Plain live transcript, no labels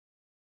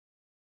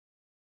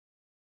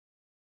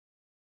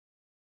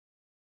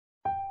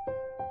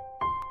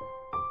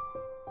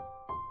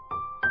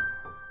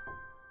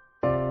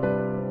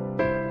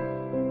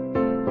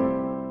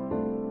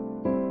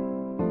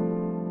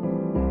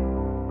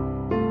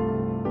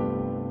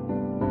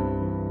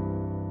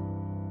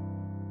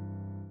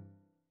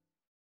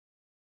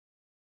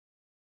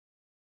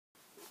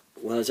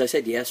Well, as I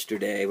said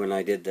yesterday when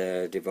I did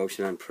the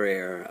devotion on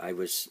prayer, I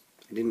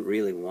didn't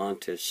really want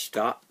to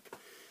stop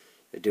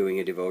doing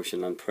a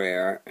devotion on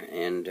prayer,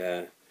 and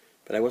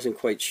but I wasn't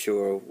quite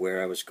sure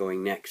where I was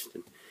going next.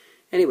 And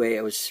anyway,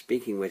 I was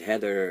speaking with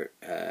Heather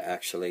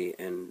actually,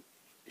 and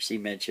she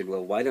mentioned,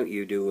 well, why don't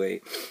you do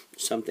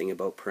something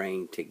about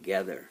praying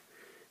together?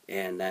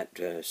 And that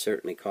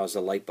certainly caused a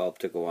light bulb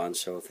to go on.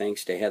 So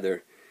thanks to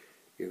Heather,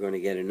 you're going to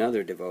get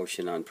another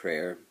devotion on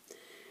prayer.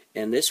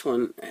 And this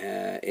one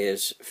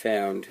is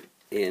found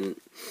in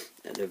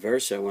the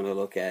verse I want to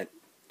look at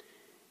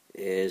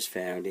is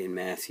found in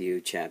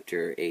Matthew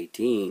chapter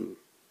 18.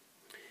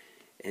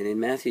 And in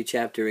Matthew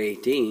chapter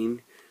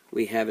 18,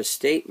 we have a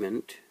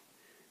statement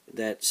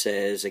that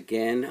says,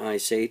 again, I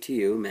say to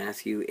you,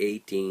 Matthew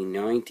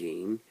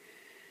 18:19,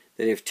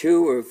 that if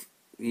two of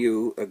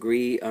you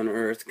agree on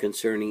earth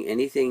concerning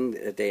anything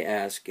that they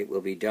ask, it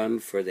will be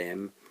done for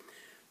them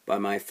by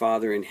my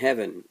Father in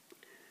heaven.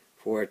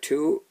 For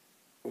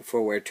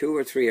where two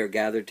or three are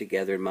gathered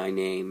together in my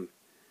name,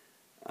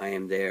 I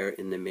am there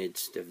in the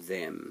midst of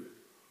them.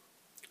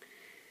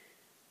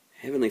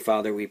 Heavenly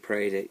Father, we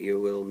pray that you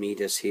will meet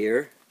us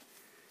here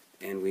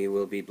and we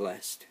will be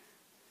blessed.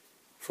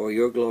 For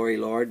your glory,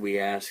 Lord, we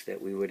ask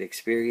that we would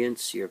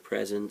experience your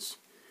presence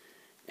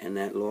and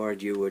that,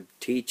 Lord, you would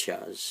teach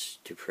us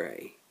to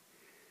pray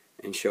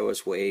and show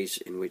us ways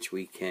in which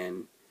we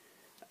can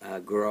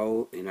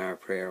grow in our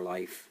prayer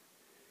life,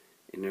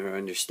 in our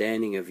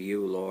understanding of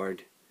you,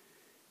 Lord,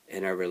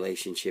 and our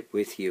relationship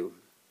with you.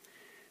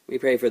 We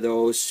pray for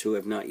those who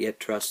have not yet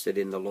trusted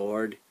in the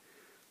Lord,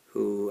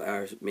 who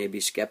are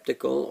maybe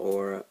skeptical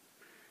or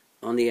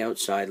on the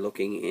outside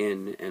looking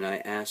in, and I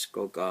ask,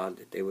 oh God,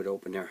 that they would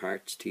open their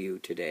hearts to you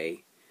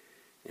today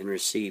and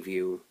receive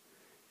you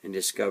and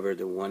discover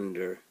the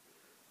wonder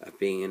of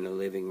being in a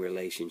living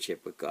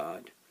relationship with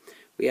God.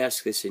 We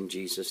ask this in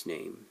Jesus'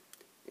 name.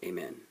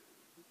 Amen.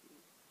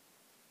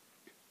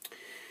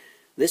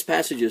 This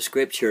passage of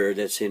Scripture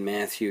that's in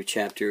Matthew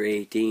chapter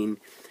 18,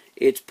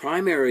 its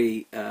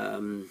primary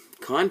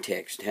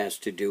context has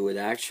to do with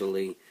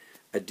actually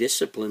a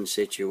discipline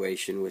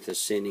situation with a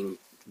sinning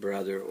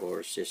brother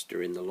or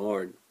sister in the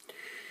Lord.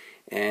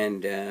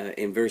 And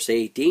in verse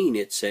 18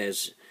 it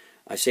says,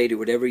 I say to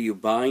whatever you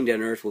bind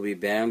on earth will be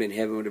bound in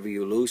heaven, whatever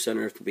you loose on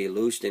earth will be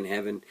loosed in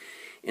heaven.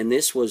 And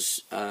this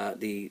was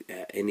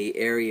in the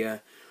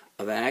area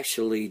of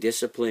actually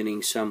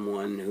disciplining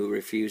someone who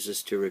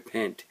refuses to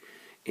repent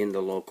in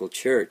the local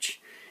church.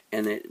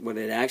 And what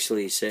it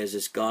actually says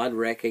is God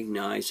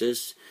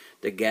recognizes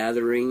the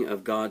gathering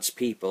of God's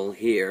people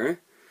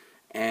here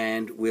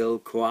and will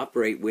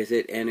cooperate with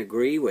it and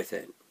agree with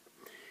it.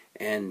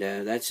 And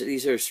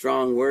these are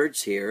strong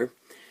words here,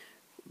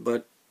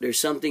 but there's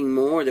something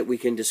more that we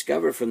can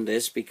discover from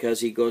this,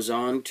 because he goes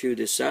on to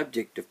the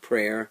subject of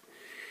prayer.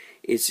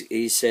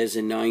 He says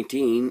in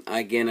 19,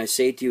 again I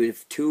say to you,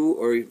 if two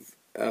or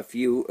a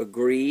few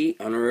agree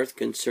on earth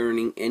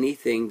concerning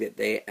anything that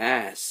they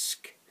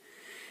ask,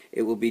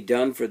 it will be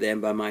done for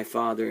them by my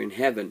Father in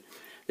heaven.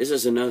 This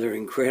is another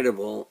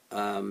incredible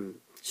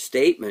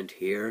statement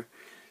here.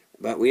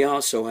 But we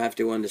also have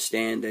to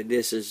understand that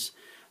this is,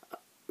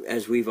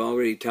 as we've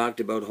already talked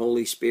about,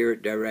 Holy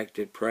Spirit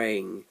directed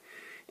praying,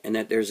 and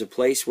that there's a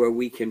place where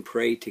we can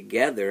pray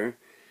together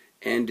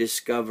and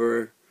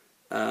discover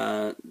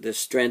the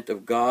strength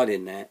of God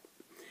in that.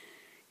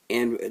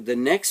 And the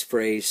next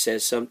phrase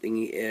says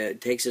something,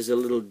 takes us a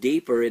little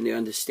deeper in the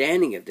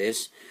understanding of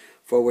this.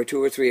 For where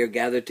two or three are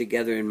gathered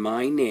together in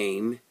my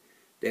name,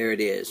 there it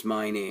is,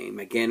 my name,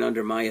 again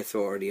under my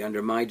authority,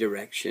 under my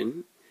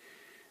direction,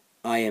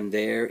 I am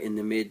there in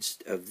the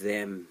midst of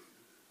them.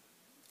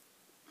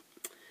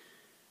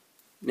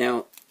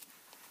 Now,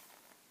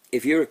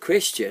 if you're a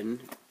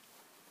Christian,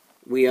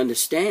 we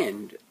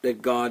understand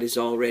that God is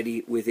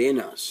already within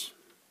us.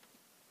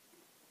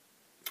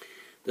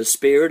 The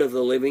Spirit of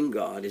the living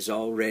God is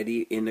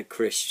already in a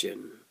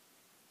Christian.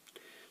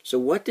 So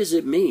what does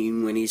it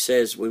mean when he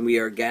says, when we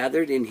are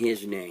gathered in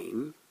his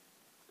name,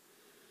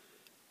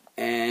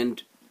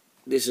 and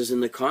this is in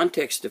the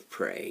context of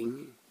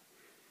praying,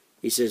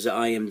 he says,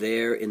 I am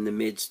there in the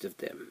midst of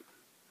them.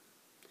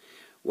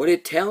 What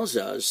it tells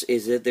us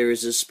is that there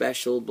is a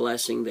special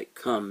blessing that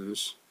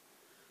comes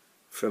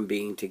from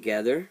being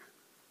together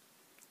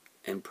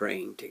and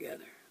praying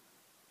together.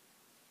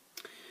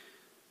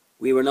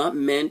 We were not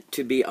meant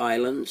to be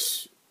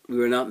islands. We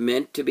were not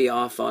meant to be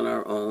off on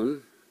our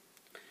own.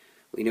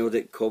 We know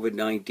that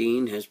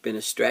COVID-19 has been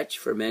a stretch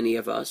for many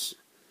of us.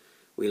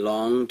 We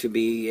long to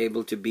be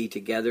able to be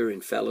together in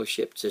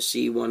fellowship, to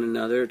see one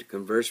another, to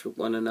converse with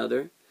one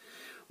another.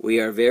 We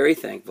are very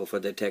thankful for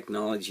the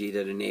technology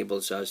that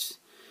enables us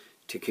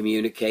to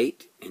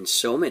communicate in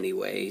so many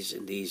ways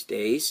in these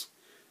days,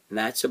 and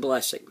that's a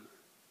blessing.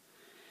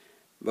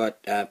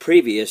 But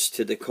previous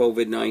to the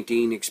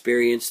COVID-19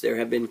 experience, there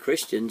have been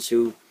Christians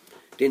who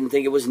didn't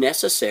think it was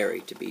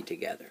necessary to be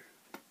together.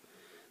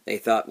 They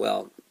thought,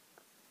 well,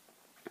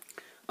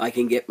 I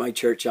can get my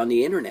church on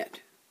the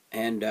internet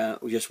and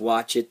just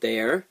watch it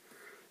there,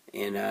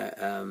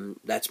 and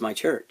that's my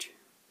church.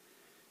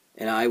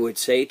 And I would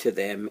say to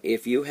them,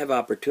 if you have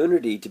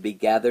opportunity to be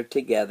gathered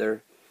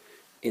together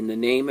in the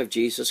name of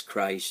Jesus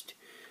Christ,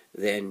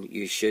 then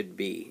you should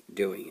be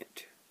doing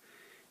it.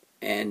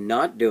 And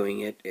not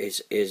doing it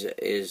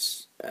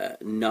is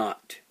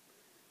not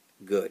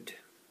good.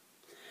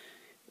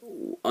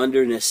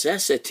 Under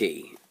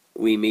necessity,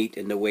 we meet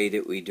in the way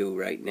that we do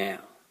right now.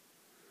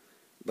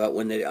 But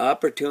when the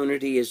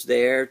opportunity is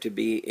there to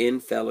be in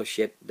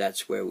fellowship,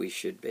 that's where we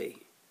should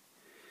be.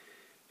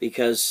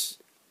 Because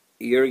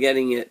you're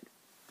getting it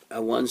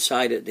a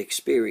one-sided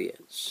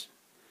experience.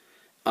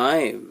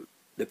 I'm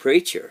the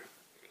preacher,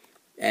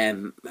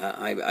 and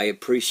I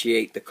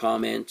appreciate the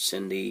comments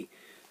and the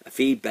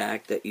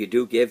feedback that you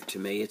do give to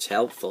me. It's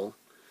helpful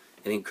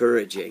and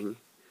encouraging,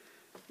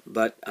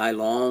 but I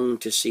long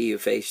to see you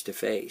face to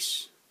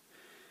face,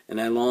 and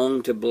I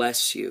long to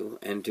bless you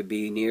and to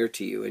be near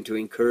to you and to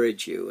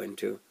encourage you and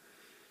to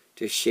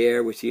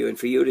share with you and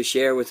for you to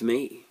share with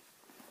me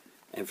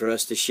and for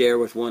us to share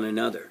with one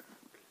another.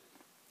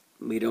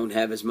 We don't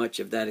have as much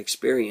of that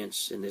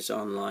experience in this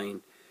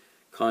online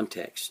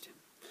context.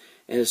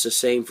 And it's the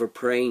same for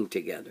praying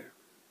together.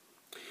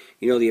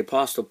 You know, the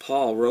Apostle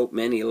Paul wrote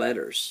many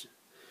letters,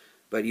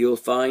 but you'll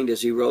find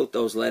as he wrote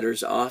those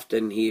letters,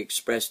 often he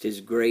expressed his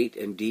great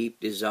and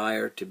deep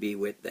desire to be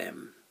with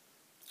them.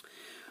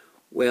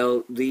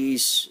 Well,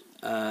 these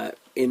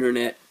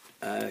internet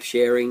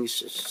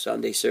sharings,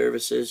 Sunday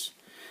services,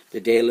 the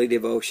daily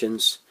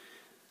devotions,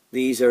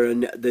 these are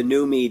the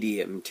new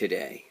medium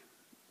today.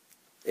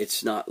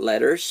 It's not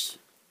letters,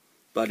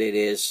 but it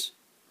is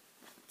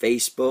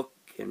Facebook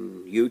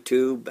and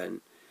YouTube,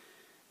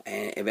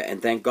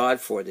 and thank God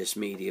for this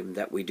medium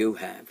that we do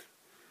have.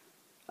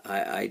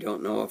 I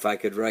don't know if I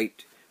could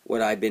write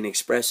what I've been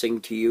expressing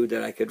to you,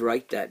 that I could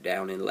write that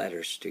down in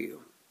letters to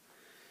you.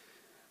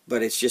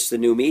 But it's just the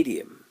new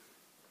medium.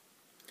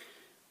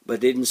 But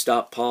it didn't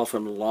stop Paul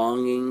from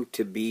longing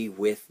to be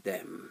with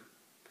them,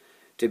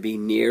 to be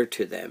near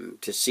to them,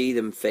 to see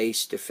them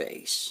face to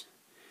face.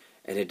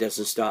 And it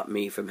doesn't stop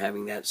me from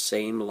having that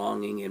same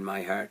longing in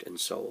my heart and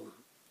soul.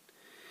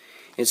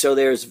 And so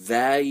there's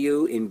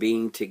value in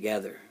being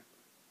together.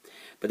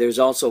 But there's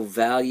also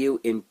value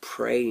in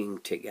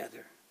praying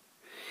together.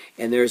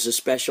 And there's a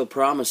special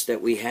promise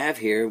that we have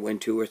here when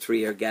 2 or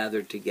 3 are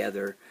gathered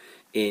together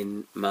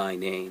in my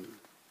name.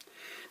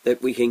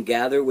 That we can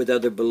gather with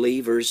other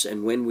believers,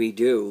 and when we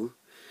do,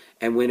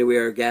 and when we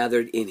are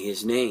gathered in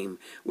His name,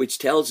 which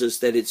tells us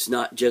that it's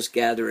not just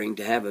gathering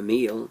to have a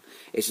meal,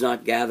 it's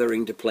not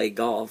gathering to play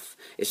golf,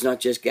 it's not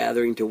just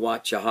gathering to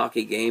watch a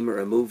hockey game or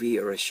a movie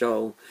or a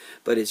show,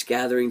 but it's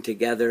gathering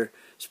together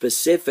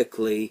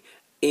specifically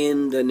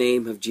in the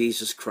name of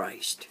Jesus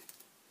Christ.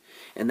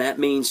 And that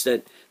means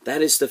that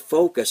is the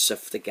focus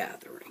of the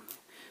gathering.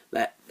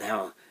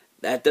 Now,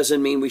 that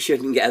doesn't mean we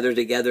shouldn't gather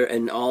together,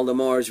 and all the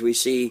more as we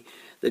see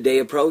the day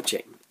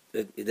approaching,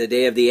 the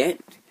day of the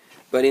end.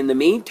 But in the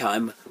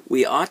meantime,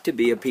 we ought to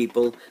be a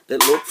people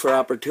that look for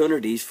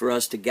opportunities for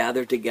us to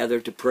gather together,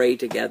 to pray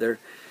together,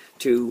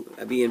 to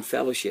be in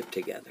fellowship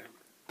together.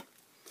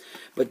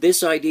 But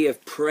this idea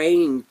of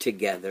praying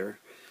together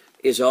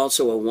is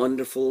also a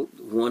wonderful,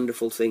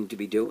 wonderful thing to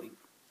be doing.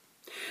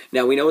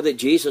 Now, we know that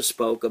Jesus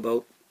spoke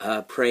about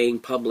praying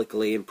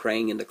publicly and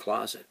praying in the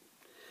closet.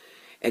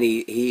 And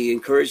he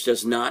encouraged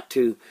us not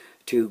to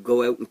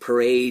go out and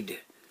parade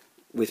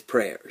with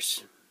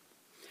prayers.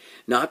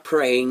 Not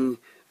praying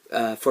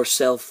for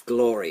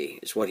self-glory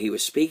is what he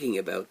was speaking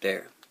about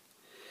there.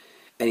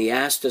 And he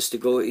asked us to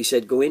go, he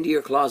said, go into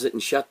your closet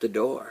and shut the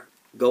door.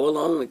 Go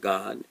alone with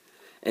God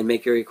and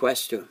make your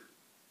request to Him.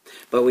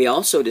 But we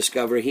also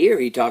discover here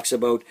he talks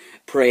about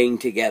praying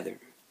together.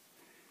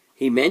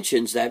 He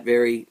mentions that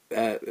very,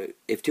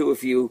 if 2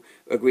 of you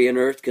agree on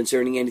earth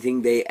concerning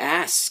anything they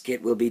ask,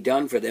 it will be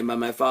done for them by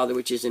my Father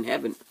which is in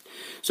heaven.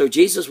 So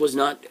Jesus was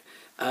not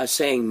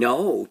saying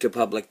no to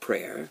public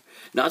prayer,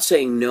 not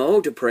saying no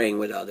to praying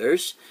with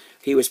others.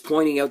 He was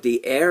pointing out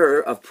the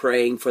error of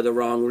praying for the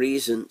wrong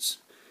reasons.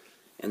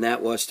 And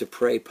that was to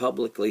pray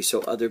publicly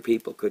so other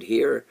people could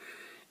hear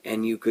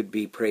and you could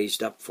be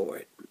praised up for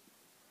it.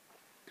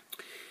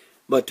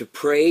 But to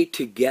pray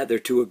together,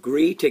 to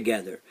agree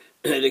together,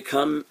 to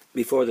come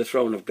before the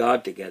throne of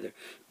God together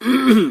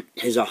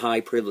is a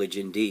high privilege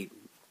indeed.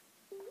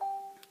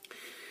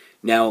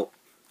 Now,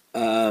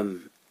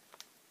 in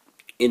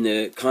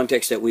the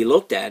context that we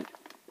looked at,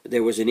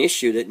 there was an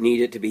issue that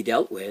needed to be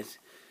dealt with,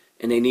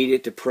 and they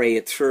needed to pray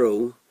it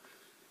through,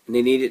 and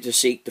they needed to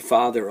seek the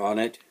Father on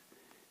it,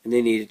 and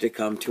they needed to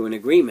come to an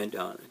agreement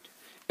on it.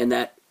 And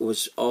that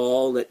was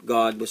all that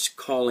God was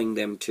calling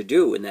them to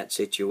do in that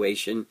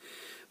situation.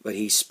 But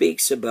He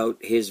speaks about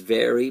His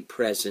very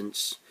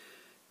presence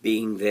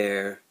being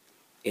there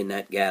in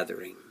that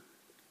gathering.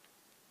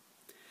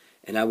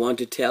 And I want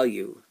to tell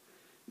you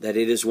that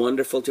it is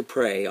wonderful to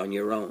pray on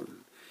your own.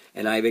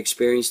 And I've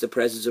experienced the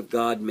presence of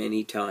God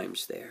many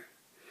times there.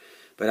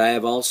 But I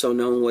have also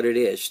known what it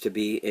is to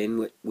be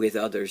in with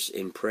others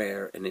in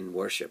prayer and in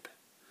worship.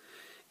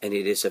 And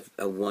it is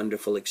a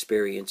wonderful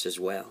experience as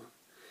well.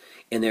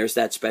 And there's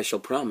that special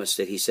promise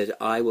that he said,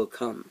 I will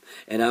come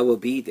and I will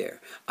be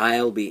there.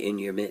 I'll be in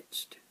your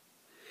midst.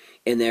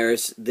 And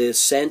there's this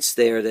sense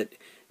there that,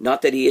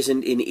 not that he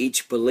isn't in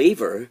each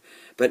believer,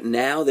 but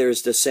now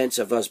there's the sense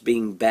of us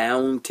being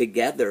bound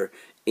together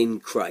in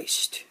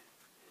Christ.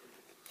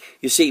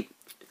 You see,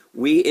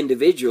 we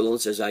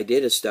individuals, as I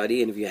did a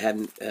study, and if you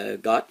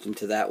haven't gotten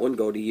to that one,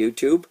 go to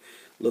YouTube,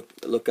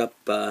 look up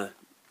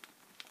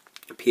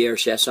Pierre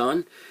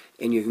Chesson,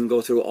 and you can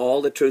go through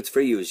all the truth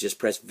for you. Just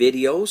press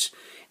videos,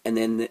 and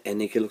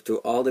you can look through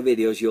all the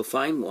videos. You'll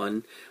find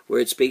one where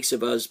it speaks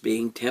of us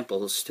being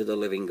temples to the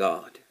living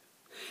God.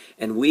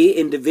 And we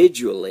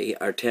individually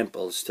are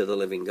temples to the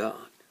living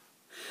God.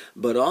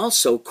 But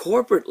also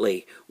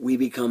corporately, we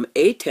become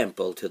a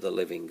temple to the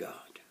living God.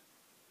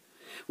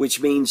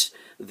 Which means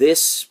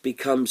this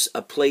becomes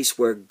a place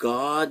where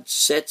God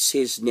sets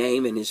his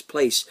name in his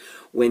place.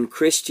 When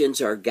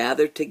Christians are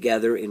gathered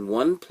together in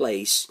one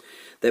place,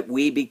 that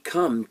we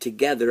become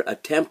together a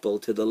temple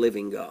to the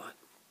living God.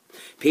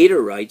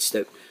 Peter writes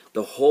that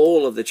the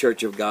whole of the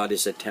church of God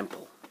is a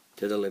temple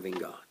to the living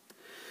God.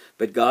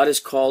 But God has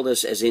called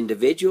us as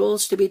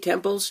individuals to be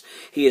temples.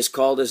 He has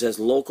called us as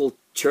local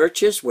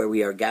churches where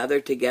we are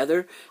gathered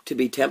together to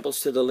be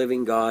temples to the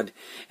living God.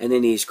 And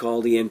then he's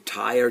called the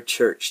entire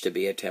church to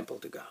be a temple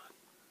to God.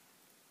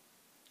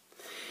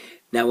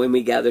 Now when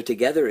we gather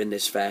together in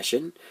this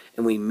fashion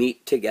and we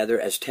meet together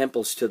as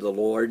temples to the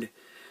Lord,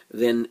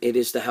 then it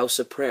is the house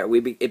of prayer.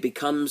 It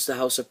becomes the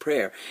house of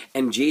prayer.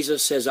 And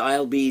Jesus says,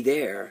 I'll be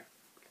there.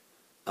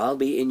 I'll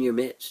be in your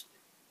midst.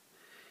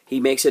 He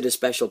makes it a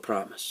special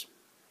promise.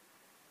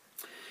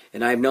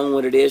 And I've known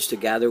what it is to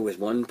gather with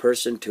one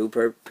person, two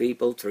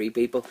people, three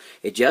people.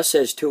 It just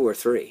says 2 or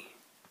 3.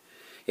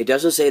 It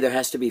doesn't say there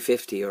has to be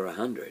 50 or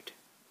 100.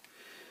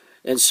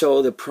 And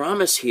so the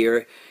promise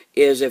here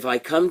is if I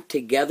come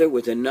together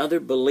with another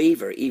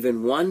believer,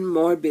 even one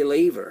more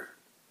believer,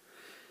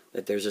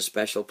 that there's a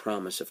special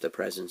promise of the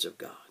presence of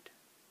God.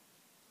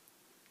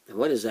 And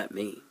what does that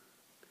mean?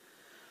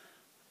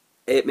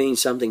 It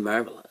means something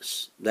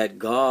marvelous, that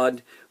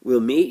God will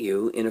meet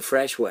you in a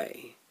fresh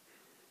way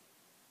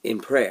in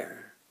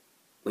prayer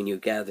when you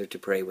gather to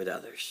pray with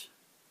others.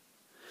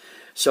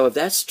 So if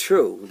that's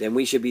true, then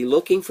we should be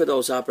looking for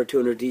those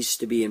opportunities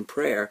to be in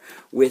prayer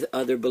with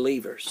other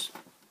believers.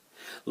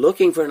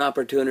 Looking for an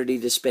opportunity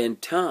to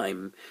spend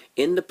time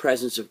in the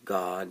presence of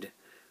God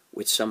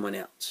with someone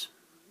else.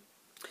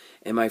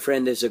 And my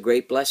friend, there's a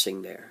great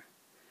blessing there.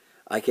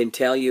 I can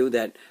tell you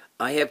that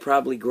I have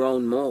probably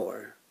grown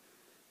more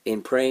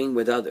in praying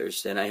with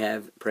others than I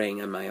have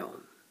praying on my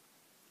own.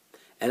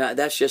 And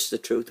that's just the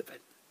truth of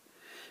it.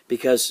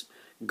 Because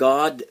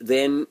God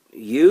then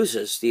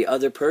uses the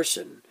other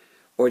person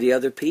or the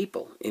other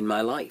people in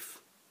my life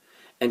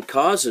and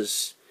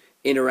causes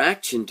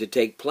interaction to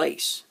take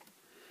place.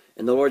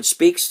 And the Lord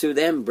speaks through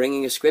them,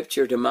 bringing a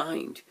scripture to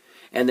mind,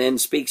 and then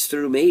speaks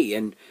through me.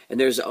 And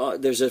there's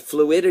a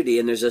fluidity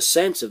and there's a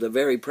sense of the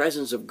very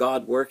presence of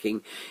God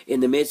working in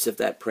the midst of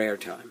that prayer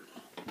time.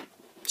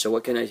 So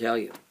what can I tell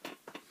you?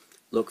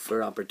 Look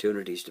for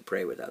opportunities to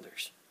pray with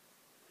others.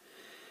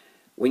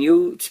 When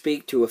you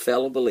speak to a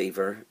fellow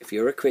believer, if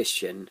you're a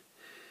Christian,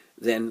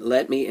 then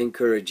let me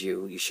encourage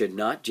you, you should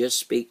not just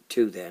speak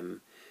to them,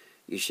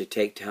 you should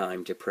take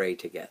time to pray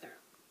together.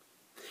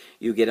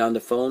 You get on the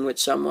phone with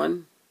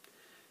someone,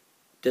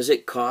 does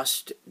it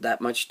cost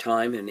that much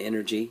time and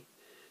energy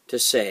to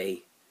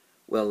say,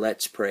 well,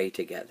 let's pray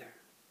together.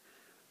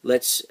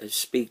 Let's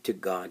speak to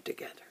God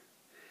together.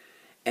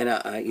 And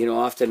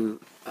often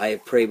I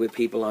pray with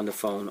people on the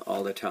phone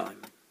all the time.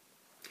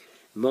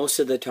 Most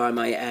of the time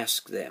I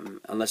ask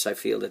them, unless I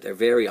feel that they're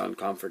very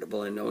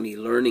uncomfortable and only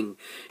learning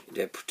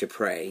to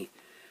pray,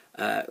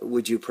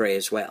 would you pray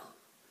as well?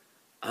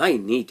 I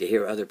need to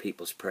hear other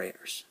people's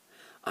prayers.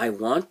 I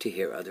want to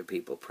hear other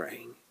people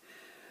praying.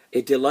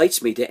 It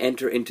delights me to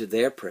enter into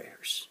their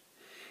prayers.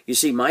 You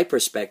see, my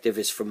perspective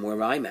is from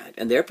where I'm at,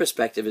 and their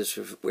perspective is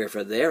where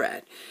they're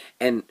at.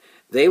 And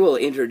they will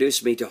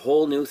introduce me to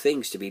whole new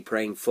things to be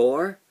praying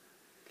for,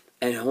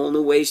 and whole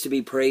new ways to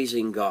be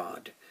praising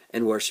God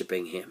and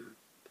worshiping Him.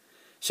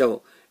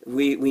 So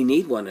we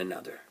need one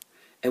another,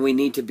 and we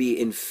need to be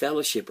in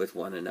fellowship with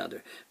one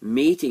another,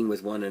 meeting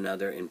with one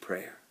another in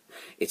prayer.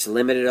 It's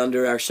limited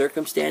under our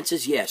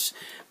circumstances, yes,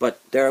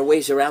 but there are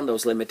ways around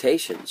those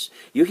limitations.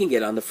 You can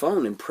get on the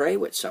phone and pray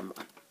with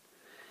someone,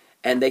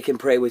 and they can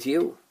pray with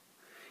you.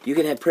 You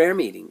can have prayer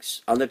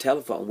meetings on the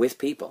telephone with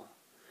people.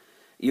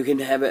 You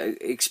can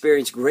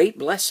experience great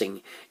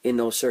blessing in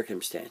those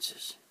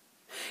circumstances.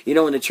 You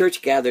know, when the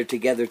church gathered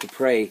together to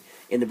pray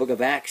in the book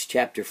of Acts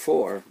chapter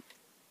 4,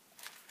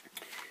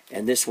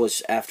 and this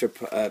was after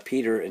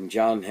Peter and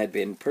John had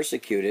been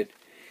persecuted,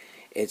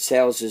 it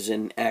tells us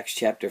in Acts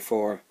chapter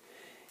 4,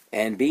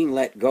 and being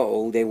let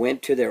go, they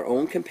went to their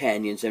own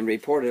companions and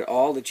reported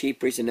all the chief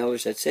priests and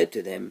elders had said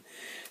to them.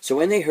 So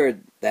when they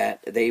heard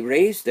that, they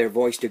raised their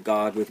voice to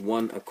God with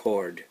one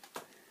accord.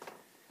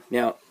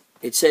 Now,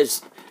 it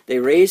says they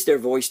raised their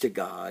voice to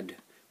God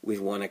with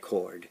one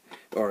accord.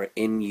 or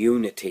in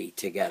unity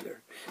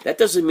together. That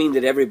doesn't mean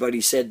that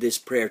everybody said this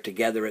prayer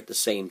together at the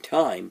same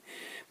time,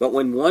 but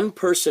when one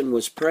person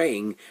was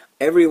praying,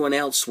 everyone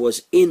else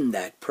was in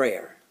that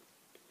prayer.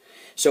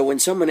 So when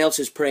someone else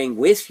is praying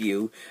with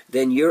you,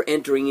 then you're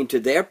entering into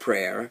their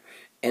prayer,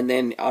 and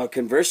then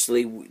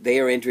conversely, they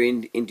are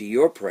entering into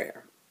your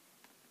prayer.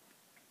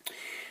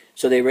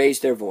 So they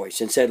raised their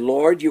voice and said,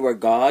 Lord, you are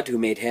God who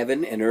made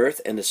heaven and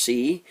earth and the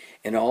sea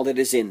and all that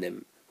is in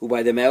them, who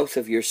by the mouth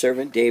of your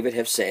servant David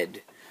have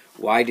said,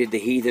 why did the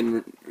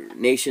heathen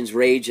nations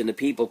rage and the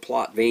people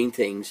plot vain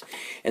things?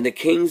 And the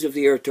kings of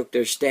the earth took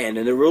their stand,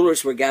 and the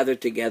rulers were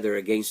gathered together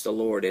against the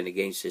Lord and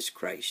against his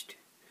Christ.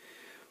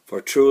 For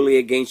truly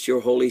against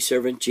your holy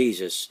servant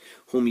Jesus,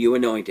 whom you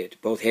anointed,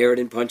 both Herod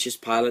and Pontius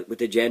Pilate with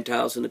the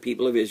Gentiles and the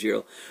people of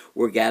Israel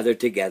were gathered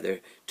together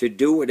to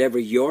do whatever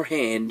your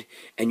hand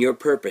and your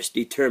purpose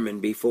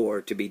determined before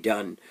to be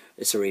done.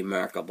 It's a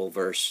remarkable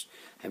verse.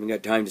 I haven't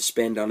got time to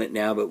spend on it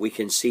now, but we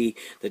can see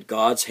that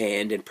God's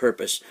hand and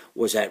purpose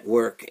was at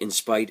work in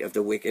spite of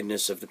the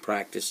wickedness of the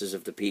practices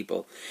of the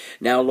people.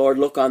 Now, Lord,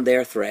 look on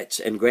their threats,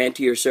 and grant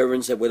to your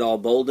servants that with all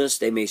boldness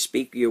they may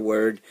speak your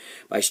word,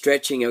 by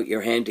stretching out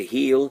your hand to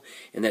heal,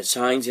 and that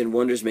signs and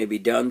wonders may be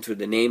done through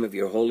the name of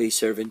your holy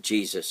servant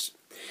Jesus.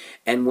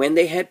 And when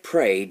they had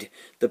prayed,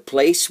 the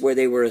place where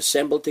they were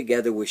assembled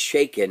together was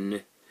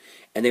shaken,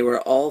 and they were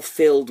all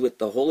filled with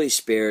the Holy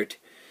Spirit,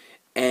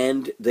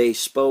 and they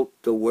spoke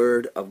the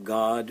word of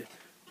God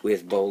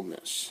with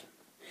boldness.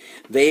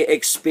 They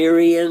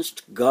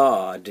experienced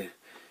God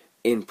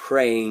in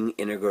praying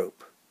in a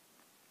group.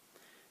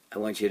 I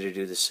want you to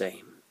do the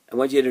same. I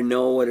want you to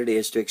know what it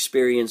is to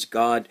experience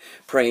God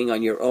praying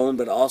on your own,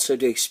 but also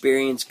to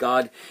experience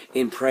God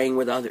in praying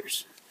with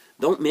others.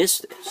 Don't miss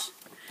this.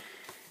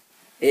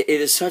 It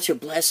is such a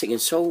blessing and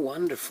so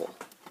wonderful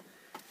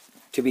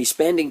to be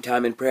spending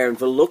time in prayer and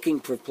for looking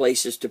for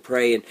places to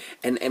pray.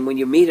 And when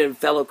you meet a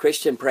fellow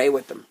Christian, pray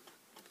with them.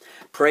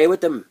 Pray with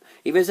them.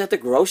 Even at the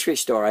grocery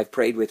store, I've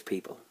prayed with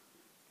people.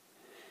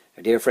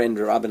 Our dear friend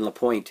Robin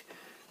Lapointe,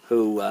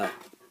 who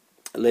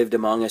lived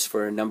among us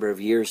for a number of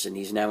years, and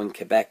he's now in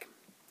Quebec.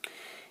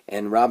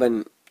 And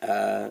Robin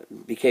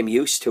became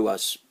used to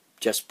us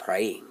just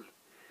praying,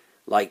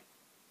 like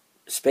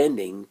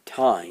spending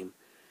time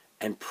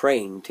and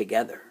praying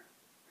together.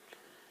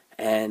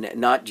 And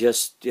not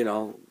just,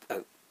 a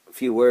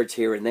few words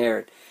here and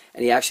there.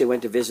 And he actually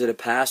went to visit a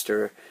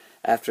pastor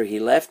after he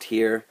left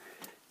here,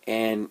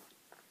 and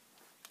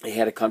they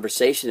had a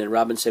conversation, and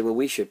Robin said, well,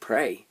 we should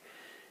pray.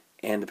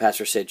 And the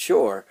pastor said,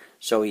 sure.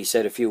 So he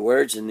said a few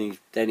words, and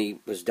then he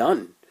was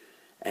done.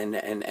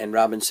 And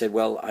Robin said,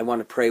 well, I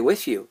want to pray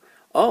with you.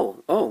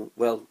 Oh,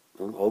 well,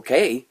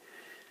 okay.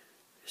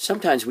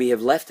 Sometimes we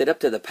have left it up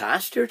to the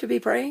pastor to be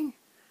praying.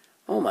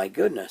 Oh, my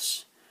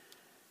goodness.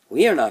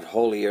 We are not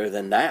holier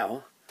than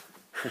thou.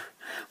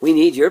 We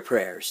need your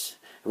prayers.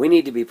 We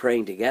need to be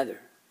praying together.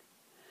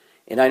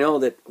 And I know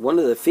that one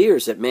of the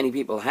fears that many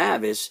people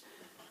have is,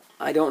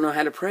 I don't know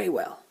how to pray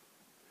well.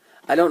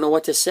 I don't know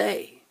what to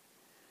say.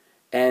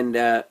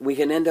 And we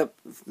can end up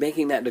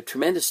making that a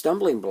tremendous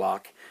stumbling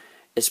block,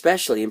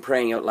 especially in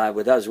praying out loud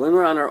with others. When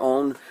we're on our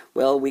own,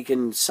 well, we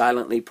can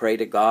silently pray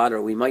to God,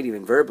 or we might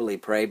even verbally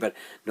pray, but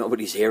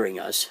nobody's hearing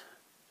us.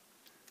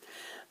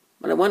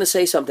 But I want to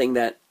say something,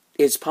 that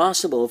it's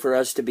possible for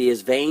us to be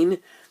as vain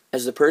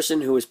as the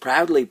person who is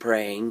proudly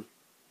praying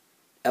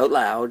out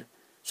loud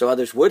so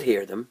others would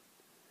hear them,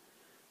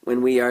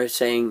 when we are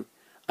saying,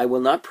 I will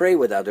not pray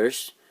with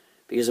others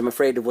because I'm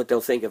afraid of what they'll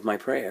think of my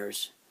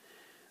prayers.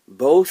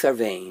 Both are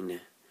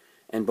vain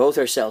and both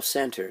are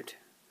self-centered,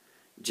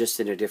 just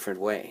in a different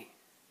way.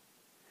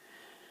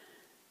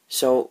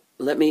 So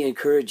let me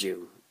encourage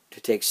you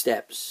to take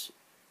steps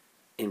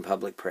in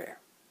public prayer,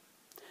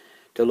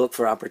 to look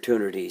for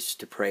opportunities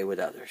to pray with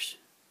others.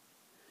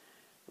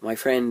 My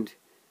friend,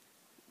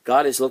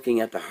 God is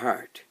looking at the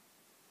heart.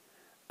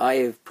 I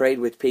have prayed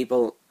with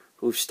people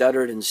who've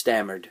stuttered and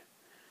stammered,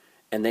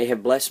 and they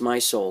have blessed my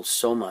soul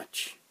so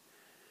much,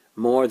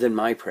 more than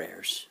my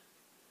prayers.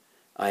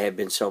 I have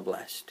been so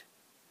blessed.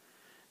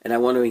 And I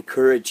want to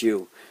encourage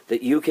you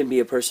that you can be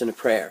a person of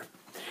prayer.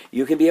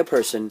 You can be a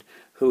person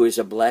who is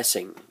a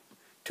blessing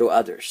to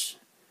others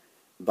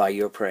by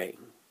your praying.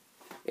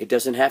 It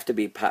doesn't have to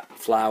be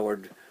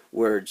flowered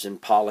words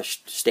and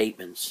polished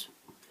statements.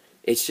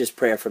 It's just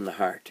prayer from the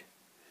heart,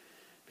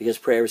 because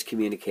prayer is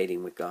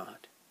communicating with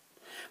God.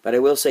 But I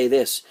will say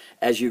this,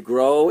 as you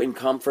grow in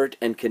comfort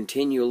and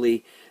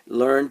continually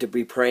learn to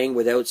be praying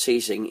without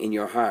ceasing in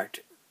your heart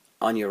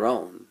on your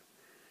own,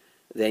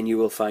 then you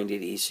will find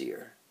it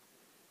easier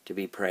to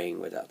be praying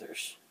with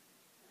others.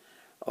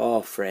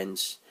 Oh,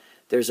 friends,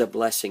 there's a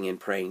blessing in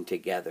praying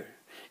together,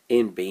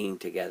 in being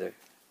together.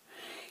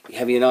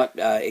 Have you not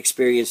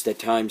experienced at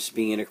times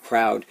being in a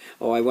crowd?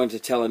 Oh, I want to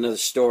tell another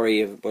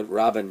story about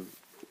Robin.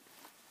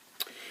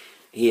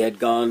 He had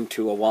gone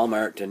to a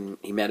Walmart, and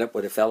he met up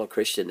with a fellow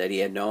Christian that he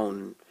had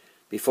known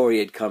before he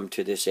had come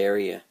to this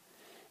area.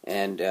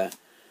 And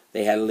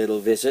they had a little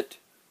visit,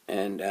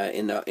 and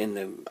in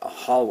the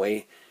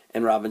hallway,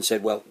 and Robin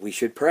said, well, we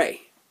should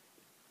pray.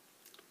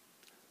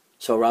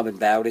 So Robin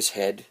bowed his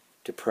head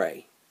to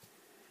pray.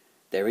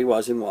 There he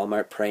was in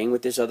Walmart praying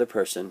with this other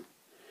person,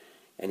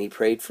 and he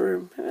prayed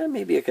for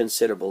maybe a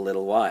considerable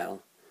little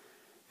while.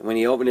 And when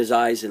he opened his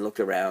eyes and looked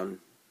around,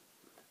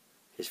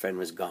 his friend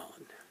was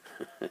gone.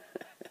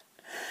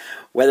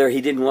 Whether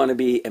he didn't want to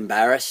be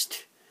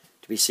embarrassed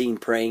to be seen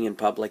praying in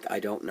public,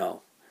 I don't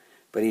know.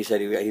 But he said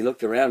he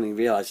looked around and he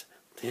realized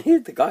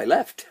the guy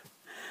left.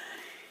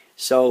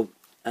 So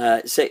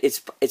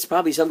it's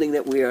probably something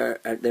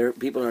that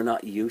people are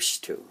not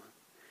used to.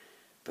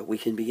 But we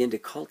can begin to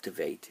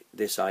cultivate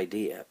this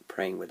idea of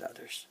praying with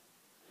others.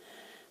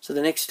 So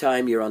the next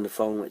time you're on the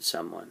phone with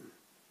someone,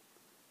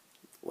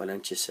 why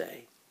don't you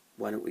say,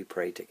 why don't we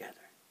pray together?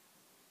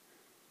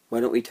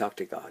 Why don't we talk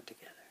to God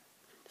together?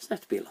 It doesn't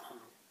have to be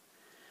long.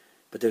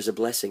 But there's a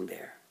blessing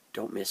there.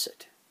 Don't miss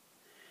it.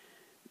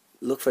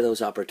 Look for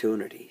those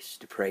opportunities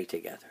to pray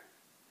together.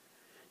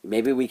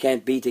 Maybe we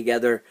can't be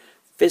together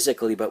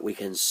physically, but we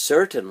can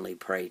certainly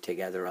pray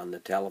together on the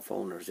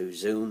telephone or through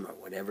Zoom or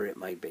whatever it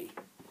might be.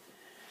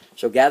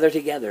 So gather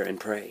together and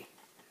pray.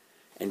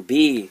 And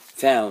be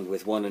found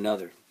with one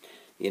another.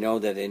 You know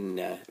that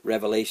in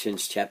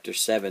Revelations chapter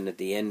 7, at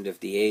the end of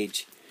the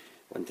age,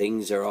 when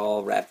things are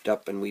all wrapped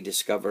up and we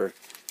discover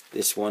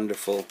this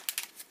wonderful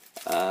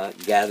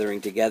gathering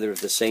together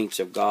of the saints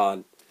of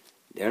God,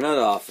 they're not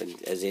often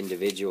as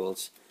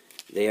individuals.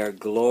 They are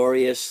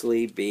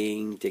gloriously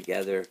being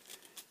together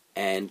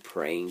and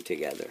praying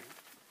together.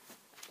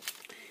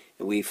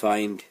 And we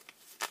find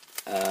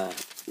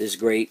there's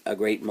a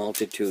great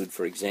multitude,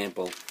 for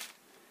example.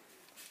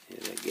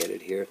 And I get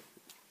it here.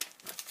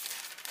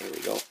 There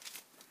we go.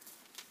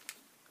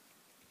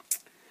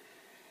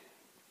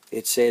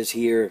 It says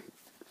here,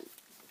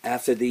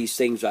 after these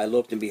things I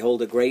looked, and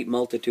behold, a great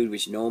multitude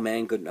which no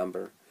man could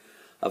number,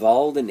 of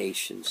all the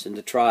nations, and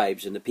the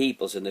tribes, and the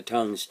peoples, and the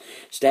tongues,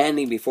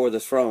 standing before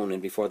the throne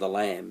and before the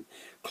Lamb,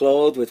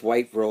 clothed with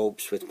white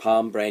robes, with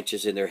palm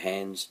branches in their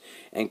hands,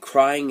 and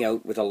crying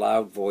out with a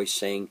loud voice,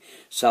 saying,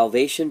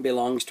 Salvation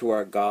belongs to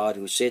our God,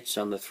 who sits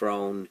on the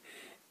throne,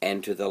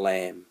 and to the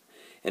Lamb.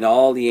 And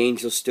all the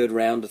angels stood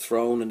round the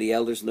throne, and the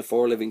elders and the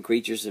four living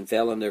creatures, and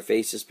fell on their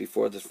faces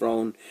before the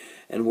throne,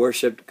 and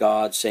worshipped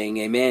God, saying,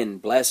 Amen.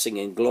 Blessing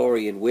and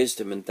glory and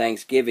wisdom and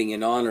thanksgiving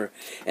and honor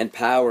and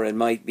power and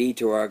might be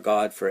to our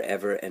God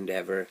forever and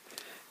ever.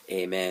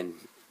 Amen.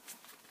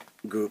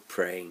 Group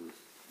praying.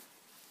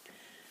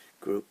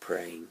 Group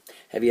praying.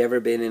 Have you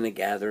ever been in a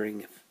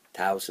gathering of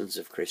thousands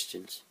of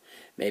Christians?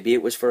 Maybe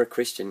it was for a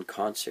Christian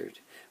concert,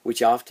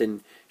 which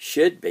often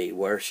should be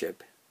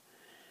worship.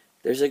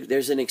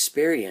 There's an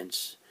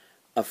experience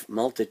of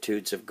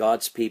multitudes of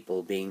God's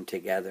people being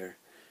together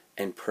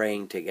and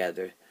praying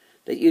together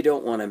that you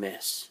don't want to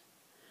miss.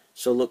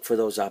 So look for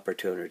those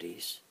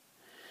opportunities.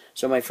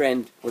 So my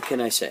friend, what can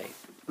I say?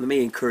 Let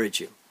me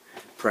encourage you.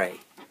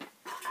 Pray.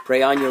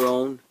 Pray on your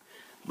own,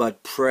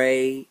 but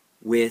pray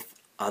with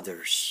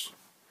others.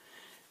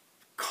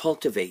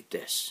 Cultivate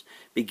this.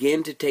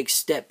 Begin to take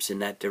steps in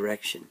that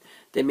direction.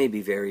 They may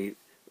be very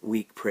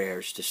weak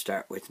prayers to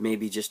start with,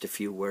 maybe just a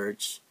few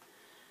words.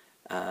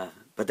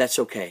 But that's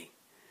okay.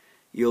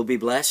 You'll be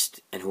blessed,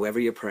 and whoever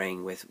you're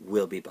praying with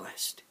will be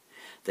blessed.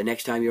 The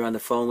next time you're on the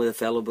phone with a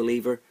fellow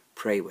believer,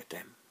 pray with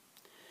them.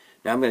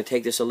 Now I'm going to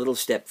take this a little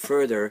step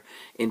further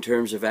in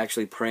terms of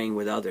actually praying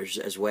with others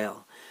as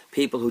well.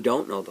 People who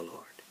don't know the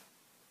Lord.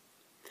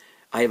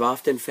 I have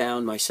often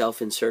found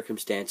myself in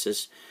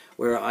circumstances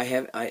where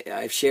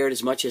I've shared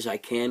as much as I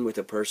can with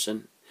a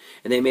person,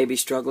 and they may be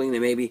struggling, they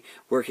may be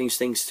working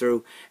things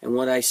through, and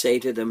what I say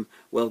to them,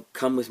 well,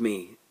 come with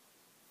me.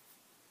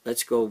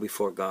 Let's go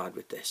before God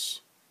with this.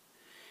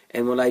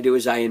 And what I do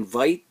is I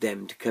invite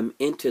them to come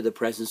into the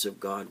presence of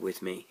God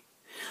with me.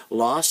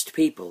 Lost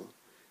people,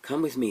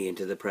 come with me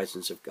into the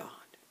presence of God.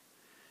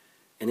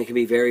 And it can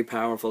be very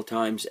powerful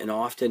times, and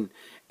often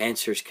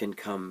answers can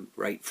come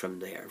right from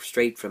there,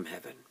 straight from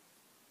heaven.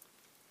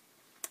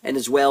 And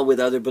as well with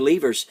other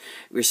believers,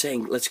 we're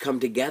saying, let's come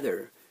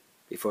together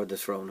before the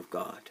throne of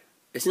God.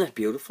 Isn't that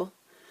beautiful?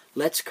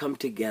 Let's come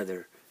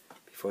together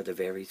before the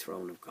very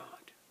throne of God.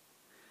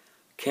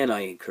 Can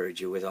I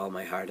encourage you with all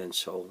my heart and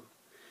soul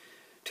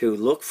to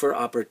look for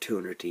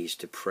opportunities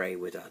to pray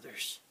with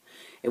others?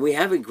 And we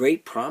have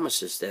great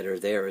promises that are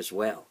there as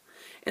well.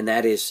 And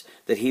that is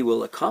that He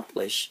will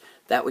accomplish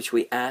that which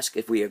we ask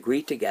if we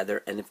agree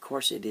together. And of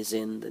course it is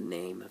in the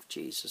name of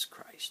Jesus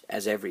Christ,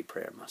 as every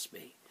prayer must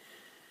be.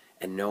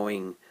 And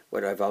knowing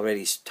what I've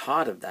already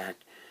taught of that,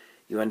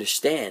 you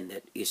understand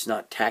that it's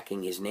not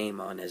tacking His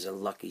name on as a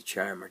lucky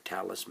charm or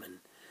talisman,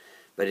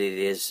 but it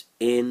is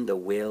in the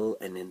will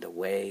and in the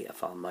way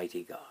of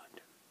Almighty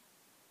God.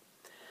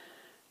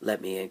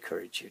 Let me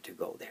encourage you to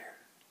go there.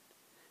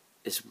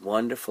 This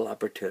wonderful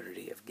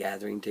opportunity of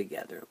gathering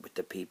together with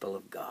the people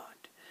of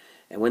God.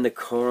 And when the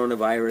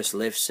coronavirus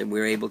lifts and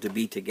we're able to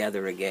be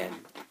together again,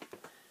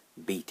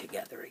 be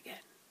together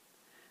again.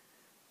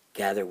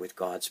 Gather with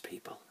God's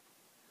people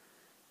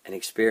and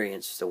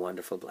experience the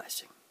wonderful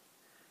blessing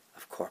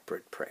of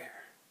corporate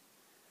prayer.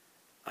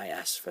 I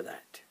ask for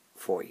that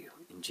for you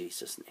in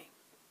Jesus' name.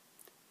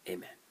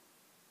 Amen.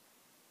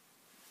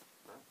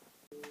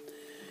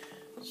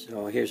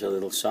 So here's a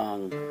little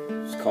song.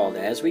 It's called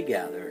As We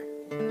Gather.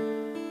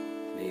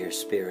 May your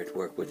Spirit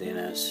work within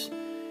us.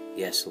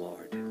 Yes,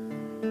 Lord.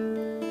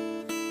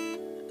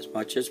 As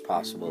much as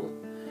possible,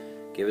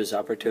 give us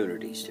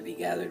opportunities to be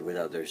gathered with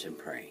others in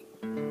praying.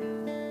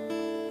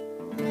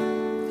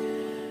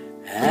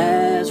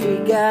 As we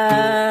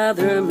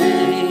gather,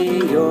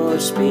 may your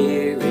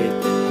Spirit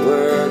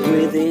work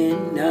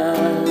within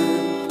us.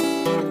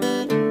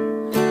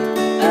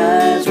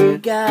 As we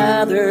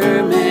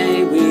gather,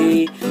 may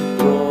we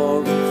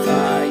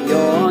glorify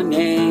your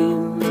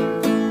name,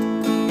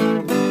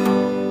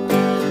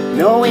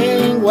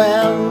 knowing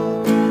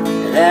well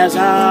that as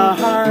our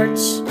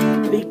hearts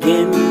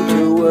begin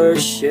to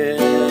worship,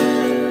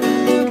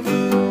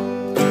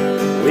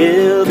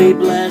 we'll be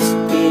blessed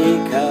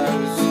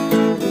because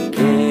we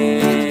came.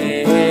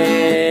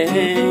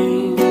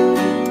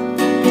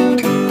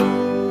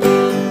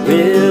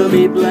 We'll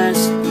be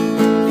blessed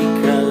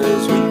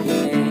because we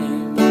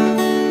came.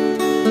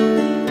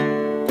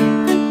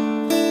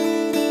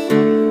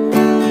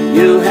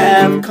 You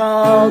have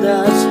called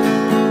us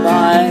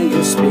by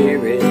your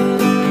Spirit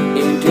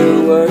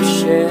into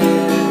worship.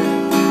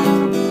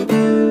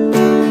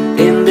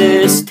 In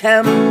this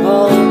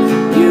temple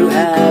you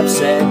have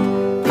set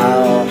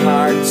our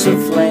hearts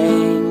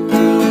aflame.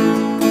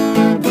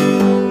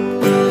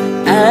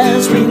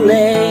 As we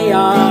lay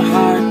our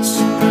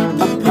hearts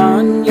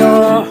upon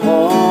your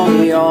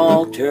holy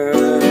altar,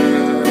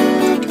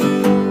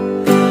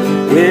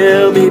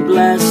 we'll be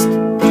blessed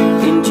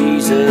in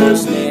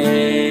Jesus' name.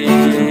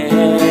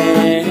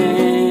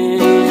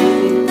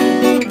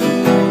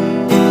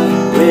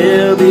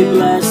 We'll be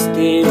blessed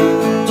in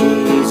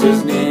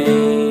Jesus'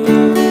 name.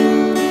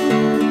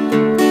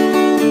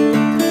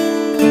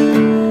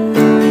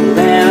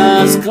 Let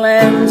us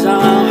cleanse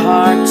our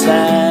hearts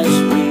as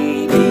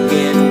we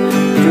begin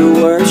to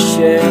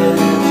worship.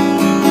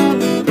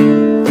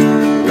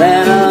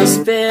 Let us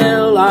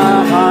fill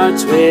our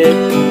hearts with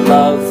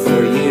love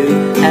for you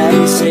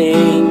and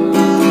sing.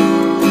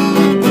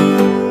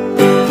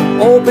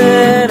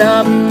 Open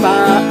up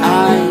our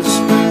eyes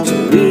so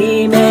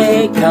we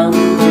may come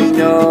to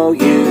know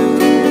you.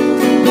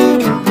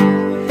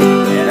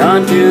 And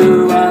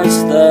unto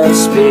us the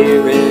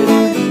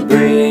Spirit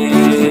bring.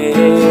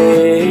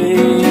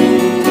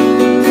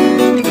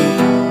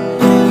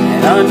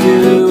 And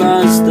unto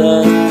us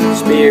the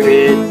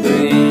Spirit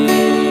bring.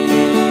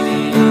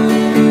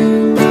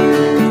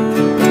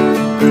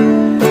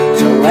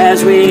 So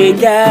as we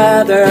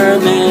gather,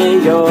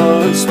 may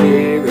your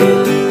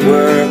Spirit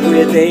work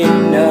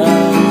within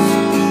us.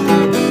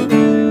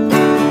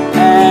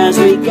 As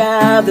we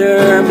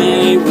gather,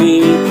 may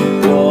we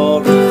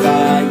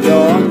glorify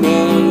your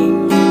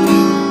name,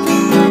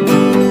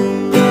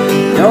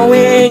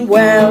 knowing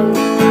well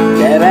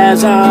that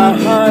as our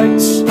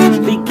hearts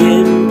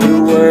begin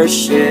to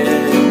worship,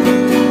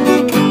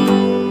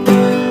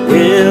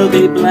 we'll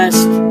be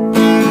blessed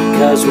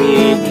because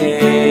we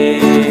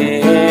came.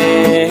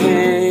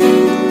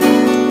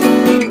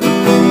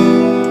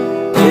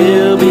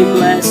 We'll be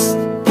blessed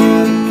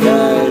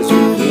because we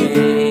came.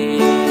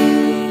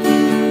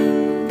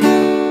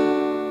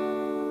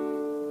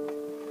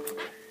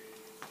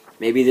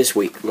 Maybe this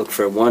week, look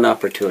for one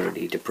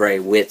opportunity to pray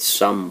with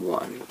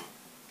someone.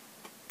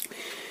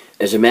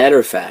 As a matter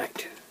of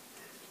fact,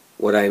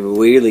 what I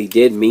really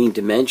did mean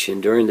to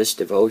mention during this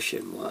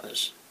devotion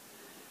was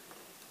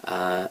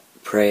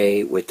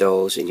pray with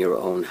those in your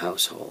own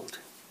household.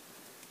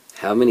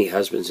 How many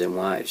husbands and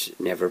wives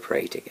never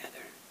pray together?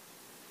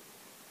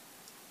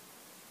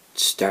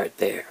 Start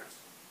there.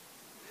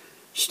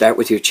 Start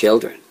with your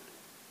children.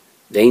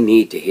 They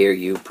need to hear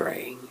you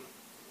praying.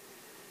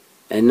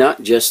 And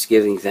not just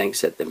giving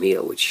thanks at the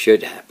meal, which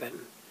should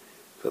happen,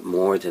 but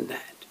more than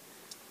that.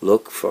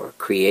 Look for,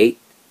 create,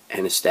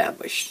 and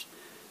establish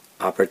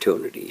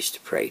opportunities to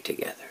pray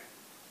together.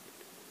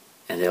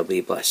 And there'll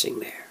be blessing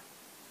there.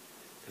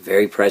 The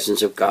very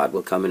presence of God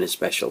will come in a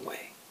special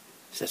way.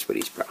 That's what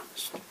He's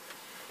promised.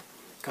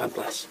 God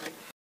bless.